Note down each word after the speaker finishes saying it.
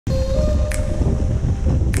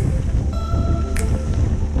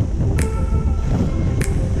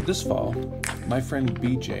This fall, my friend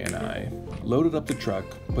BJ and I loaded up the truck,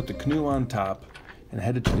 put the canoe on top, and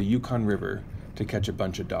headed to the Yukon River to catch a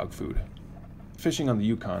bunch of dog food. Fishing on the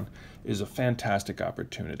Yukon is a fantastic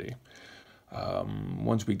opportunity.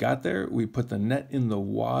 Once we got there, we put the net in the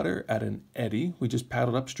water at an eddy. We just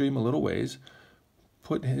paddled upstream a little ways,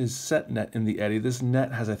 put his set net in the eddy. This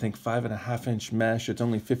net has, I think, 5.5-inch mesh. It's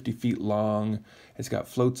only 50 feet long. It's got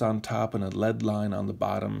floats on top and a lead line on the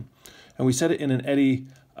bottom. And we set it in an eddy,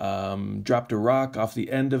 dropped a rock off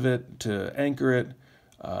the end of it to anchor it,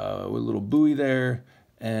 with a little buoy there,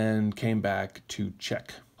 and came back to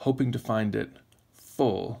check, hoping to find it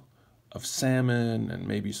full of salmon and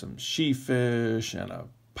maybe some sheefish and a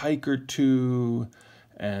pike or two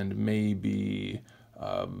and maybe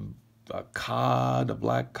a cod, a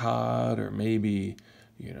black cod, or maybe,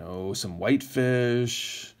 some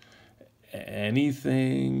whitefish.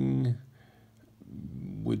 Anything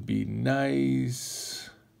would be nice.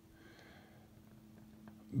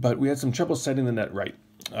 But we had some trouble setting the net right.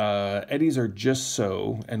 Eddies are just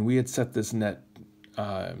so, and we had set this net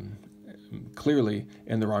clearly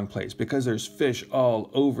in the wrong place because there's fish all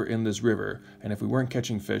over in this river, and if we weren't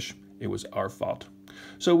catching fish, it was our fault.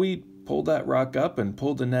 So we pulled that rock up and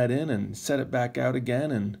pulled the net in and set it back out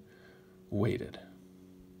again and waited.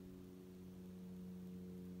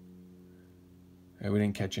 And we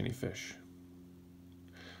didn't catch any fish.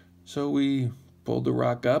 So we pulled the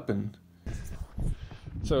rock up, and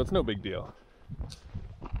so it's no big deal.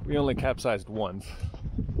 We only capsized once.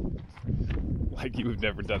 Like you've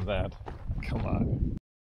never done that. Come on.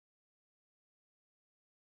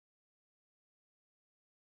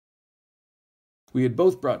 We had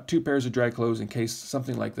both brought 2 pairs of dry clothes in case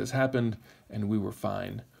something like this happened, and we were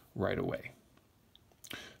fine right away.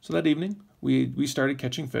 So that evening, we started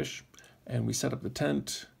catching fish, and we set up the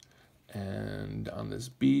tent, and on this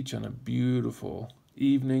beach on a beautiful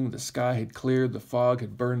evening, the sky had cleared, the fog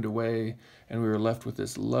had burned away, and we were left with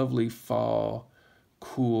this lovely fall,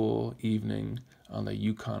 cool evening on the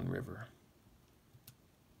Yukon River.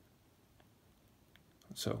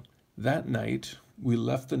 So that night, we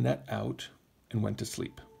left the net out and went to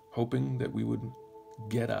sleep, hoping that we would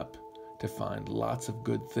get up to find lots of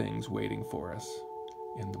good things waiting for us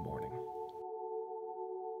in the morning.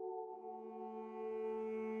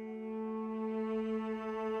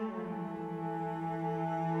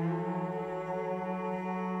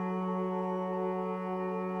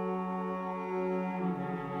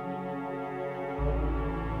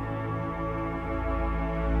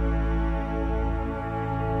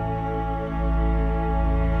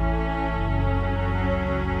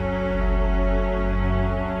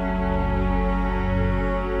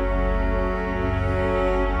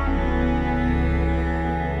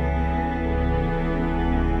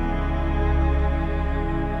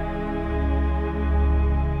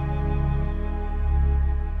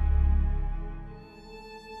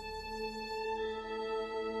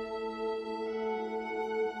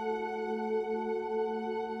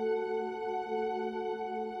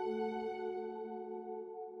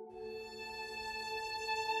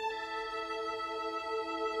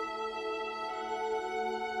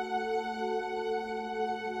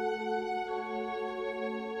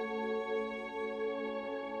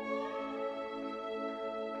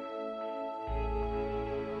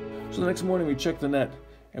 So the next morning we checked the net,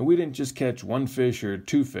 and we didn't just catch 1 fish or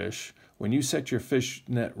 2 fish. When you set your fish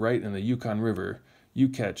net right in the Yukon River, you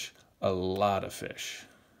catch a lot of fish.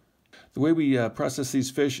 The way we process these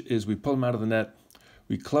fish is we pull them out of the net,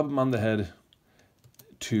 we club them on the head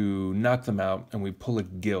to knock them out, and we pull a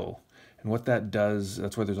gill. And what that does,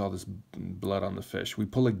 that's why there's all this blood on the fish. We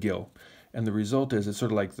pull a gill, and the result is it's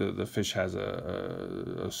sort of like the fish has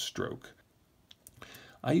a stroke.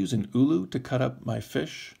 I use an ulu to cut up my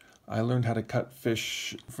fish. I learned how to cut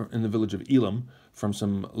fish in the village of Elam from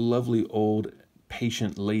some lovely old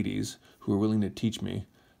patient ladies who were willing to teach me,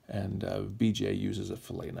 and BJ uses a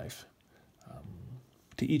fillet knife.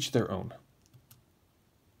 To each their own.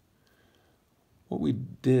 What we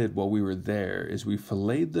did while we were there is we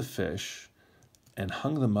filleted the fish and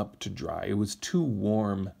hung them up to dry. It was too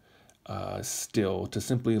warm still to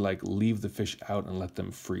simply leave the fish out and let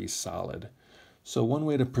them freeze solid. So one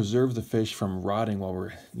way to preserve the fish from rotting while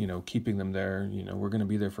we're, keeping them there, we're going to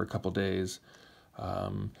be there for a couple days,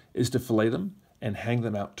 is to fillet them and hang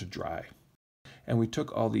them out to dry. And we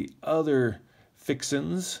took all the other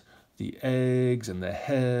fixins, the eggs and the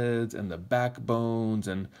heads and the backbones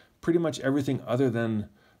and pretty much everything other than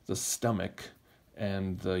the stomach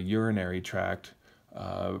and the urinary tract.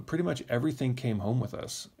 Pretty much everything came home with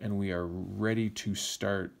us, and we are ready to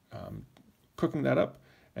start cooking that up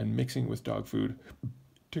and mixing with dog food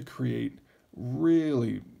to create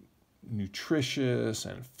really nutritious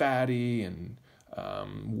and fatty and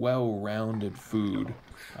well-rounded food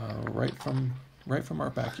right from our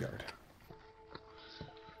backyard.